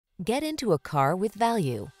Get into a car with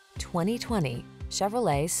value. 2020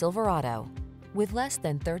 Chevrolet Silverado. With less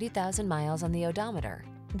than 30,000 miles on the odometer,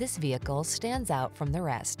 this vehicle stands out from the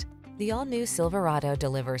rest. The all-new Silverado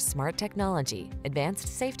delivers smart technology, advanced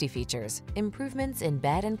safety features, improvements in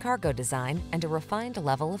bed and cargo design, and a refined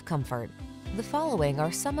level of comfort. The following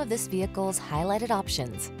are some of this vehicle's highlighted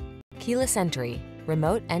options: keyless entry,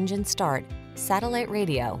 remote engine start, satellite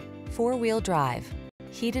radio, four-wheel drive,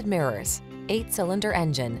 heated mirrors, 8-cylinder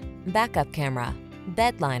engine, backup camera,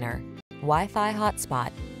 bed liner, Wi-Fi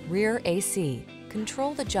hotspot, rear AC.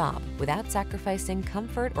 Control the job without sacrificing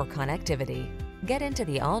comfort or connectivity. Get into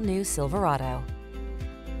the all-new Silverado.